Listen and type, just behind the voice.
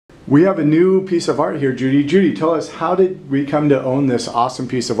We have a new piece of art here, Judy. Judy, tell us, how did we come to own this awesome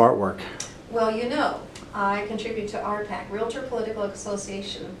piece of artwork? Well, you know, I contribute to RPAC, Realtor Political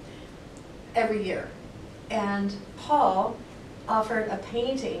Association, every year. And Paul offered a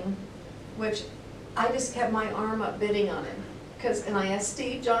painting, which I just kept my arm up bidding on it. And I asked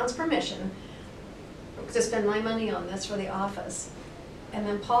Steve John's permission to spend my money on this for the office. And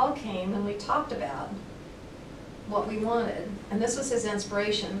then Paul came and we talked about what we wanted. And this was his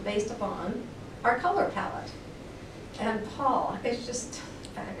inspiration based upon our color palette. And Paul, it's just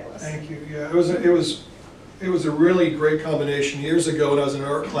fabulous. Thank you. Yeah, it was a really great combination. Years ago when I was in an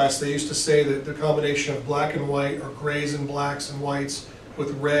art class, they used to say that the combination of black and white, or grays and blacks and whites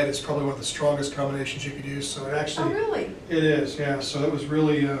with red, is probably one of the strongest combinations you could use. So it actually, oh really? It is, yeah. So it was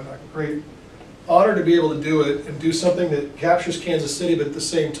really a great honor to be able to do it and do something that captures Kansas City, but at the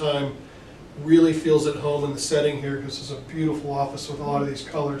same time really feels at home in the setting here, because it's a beautiful office with a lot of these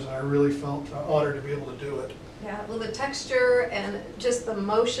colors, and I really felt honored to be able to do it. Yeah, well, the texture and just the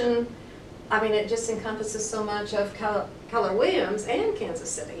motion, I mean, it just encompasses so much of Keller Williams and Kansas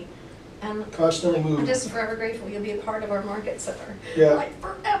City. And constantly moving. I'm just forever grateful you'll be a part of our market center. Yeah. Like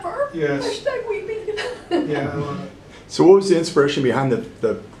forever. Yes. Hashtag weeping. Yeah, I love it. So what was the inspiration behind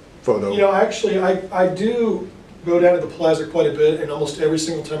the photo? You know, actually, I do go down to the plaza quite a bit, and almost every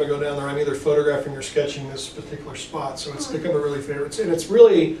single time I go down there, I'm either photographing or sketching this particular spot. So it's become a really favorite. And it's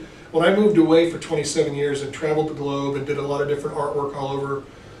really, when I moved away for 27 years and traveled the globe and did a lot of different artwork all over,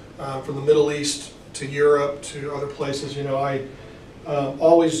 from the Middle East to Europe to other places, you know, I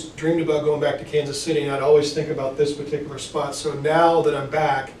always dreamed about going back to Kansas City, and I'd always think about this particular spot. So now that I'm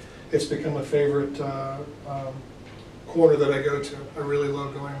back, it's become a favorite corner that I go to. I really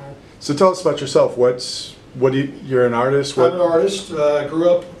love going there. So tell us about yourself. You're an artist? I'm an artist. I grew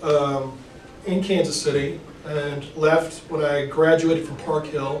up in Kansas City and left when I graduated from Park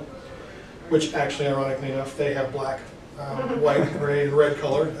Hill, which actually, ironically enough, they have black, white, gray, and red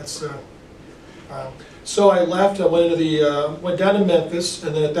color. That's so I left. I went into went down to Memphis,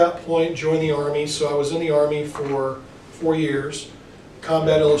 and then at that point joined the Army. So I was in the Army for 4 years,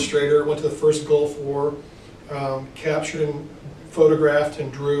 combat illustrator. Went to the first Gulf War, captured and photographed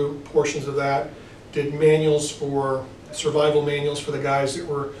and drew portions of that. Did manuals survival manuals for the guys that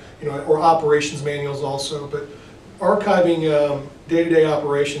were, you know, or operations manuals also, but archiving day-to-day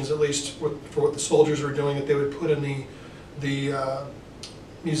operations, at least for what the soldiers were doing, that they would put in the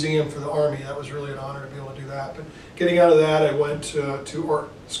museum for the Army. That was really an honor to be able to do that. But getting out of that, I went to art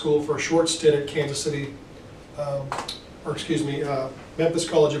school for a short stint at Kansas City, Memphis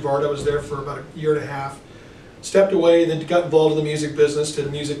College of Art. I was there for about a year and a half. Stepped away, then got involved in the music business, did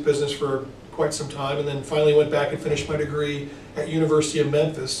the music business for quite some time, and then finally went back and finished my degree at University of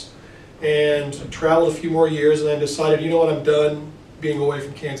Memphis, and traveled a few more years, and then decided, you know what, I'm done being away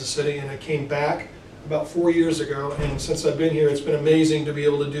from Kansas City, and I came back about 4 years ago, and since I've been here, it's been amazing to be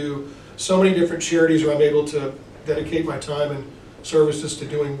able to do so many different charities where I'm able to dedicate my time and services to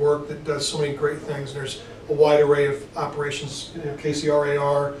doing work that does so many great things. And there's a wide array of operations, you know,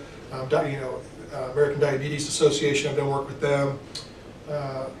 KCRAR, American Diabetes Association, I've done work with them,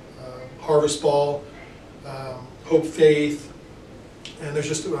 Harvest Ball, Hope Faith, and there's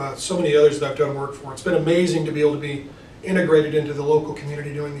just so many others that I've done work for. It's been amazing to be able to be integrated into the local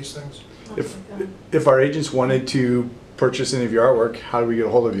community doing these things. If our agents wanted to purchase any of your artwork, how do we get a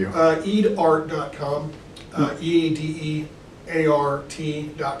hold of you? Eadeart.com,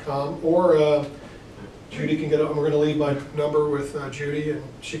 EADEART.com, or Judy can get, we're going to leave my number with Judy, and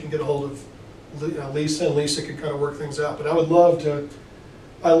she can get a hold of Lisa, and Lisa can kind of work things out. But I would love to,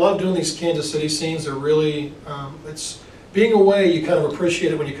 I love doing these Kansas City scenes. They're really, it's, being away, you kind of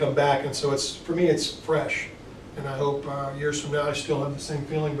appreciate it when you come back, and so it's, for me, it's fresh. And I hope years from now I still have the same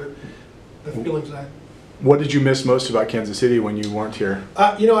feeling, but the feelings I... What did you miss most about Kansas City when you weren't here?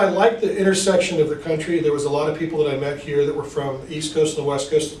 You know, I like the intersection of the country. There was a lot of people that I met here that were from the East Coast and the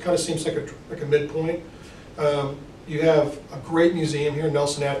West Coast. It kind of seems like a midpoint. You have a great museum here.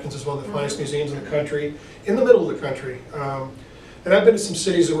 Nelson Atkins is one of the finest museums in the country, in the middle of the country. And I've been to some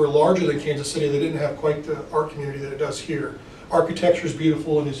cities that were larger than Kansas City that didn't have quite the art community that it does here. Architecture is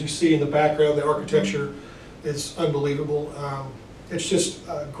beautiful, and as you see in the background, the architecture is unbelievable. It's just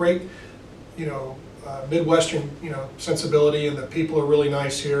a great, you know, Midwestern, you know, sensibility, and the people are really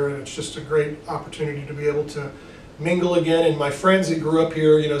nice here, and it's just a great opportunity to be able to mingle again. And my friends that grew up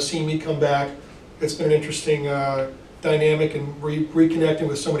here, you know, seeing me come back, it's been an interesting dynamic, and reconnecting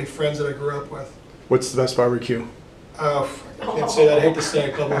with so many friends that I grew up with. What's the best barbecue? I can't say that. I hate to say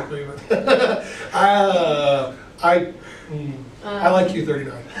it publicly, but I like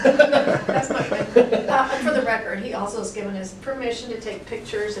Q39. That's my friend. For the record, he also has given us permission to take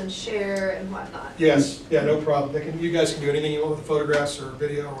pictures and share and whatnot. Yes, yeah, no problem. You guys can do anything you want with photographs or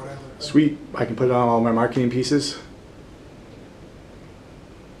video or whatever. Sweet. I can put it on all my marketing pieces.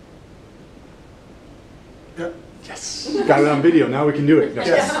 Yep. Yes. Got it on video. Now we can do it. Yes,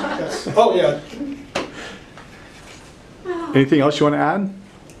 yes. Oh, yeah. Anything else you want to add?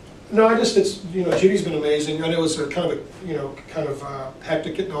 No, it's, Judy's been amazing. I know it was a kind of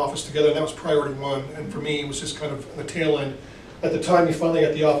hectic getting the office together, and that was priority one. And for me, it was just kind of the tail end. At the time we finally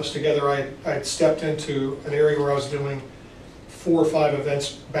got the office together, I had stepped into an area where I was doing 4 or 5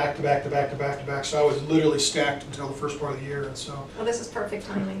 events back to back to back to back to back. So I was literally stacked until the first part of the year, and so. Well, this is perfect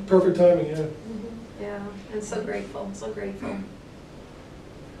timing. Perfect timing, yeah. Yeah, and so grateful, so grateful.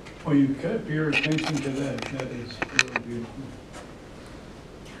 Well, you kept your attention to that. That is really beautiful.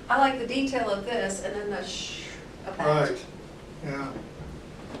 I like the detail of this and then the shh of that. Right, yeah.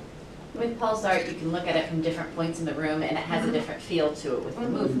 With Paul's art, you can look at it from different points in the room, and it has a different feel to it with the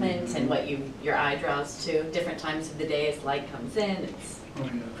movement and what your eye draws to. Different times of the day as light comes in. It's Oh,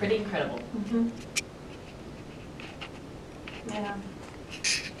 yeah. pretty incredible. Yeah.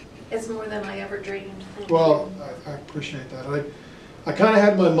 It's more than I ever dreamed. Thank Well, you. I appreciate that. I kind of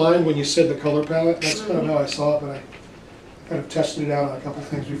had in my mind when you said the color palette. That's kind of how I saw it, but I kind of tested it out on a couple of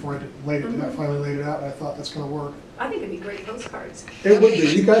things before I finally laid it out, and I thought that's going to work. I think it'd be great postcards. It would be.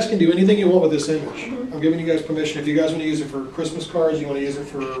 You guys can do anything you want with this image. I'm giving you guys permission. If you guys want to use it for Christmas cards, you want to use it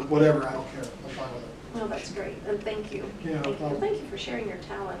for whatever, I don't care. I'm fine with it. Well, that's great, and thank you. Yeah, no Thank you. problem. Thank you for sharing your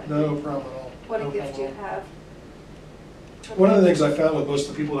talent. I No think. problem at all. What a No gift you problem. have. One of the things I found with most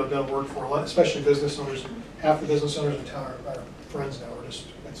of the people that I've done work for, a lot, especially business owners, half the business owners in town are friends now.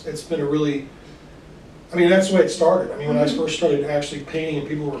 It's been a really, that's the way it started. When I first started actually painting and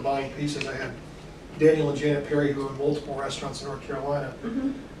people were buying pieces, I had Daniel and Janet Perry, who owned multiple restaurants in North Carolina.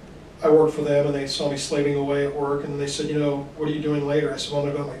 I worked for them, and they saw me slaving away at work, and they said, what are you doing later? I said, well,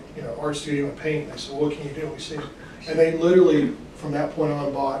 I'm going to go to my art studio and paint. And they said, well, what can you do? And we see. And they literally, from that point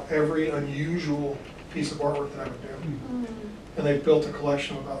on, bought every unusual piece of artwork that I would do. And they've built a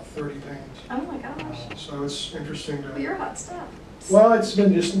collection of about 30 paintings. Oh my gosh. So it's interesting But to. you're hot stuff. Well, it's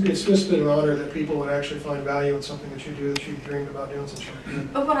just been an honor that people would actually find value in something that you do that you dreamed about doing since you were a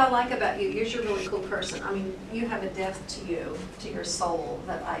kid. But what I like about you is you're a really cool person. You have a depth to you, to your soul,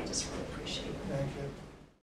 that I just really appreciate. Thank you.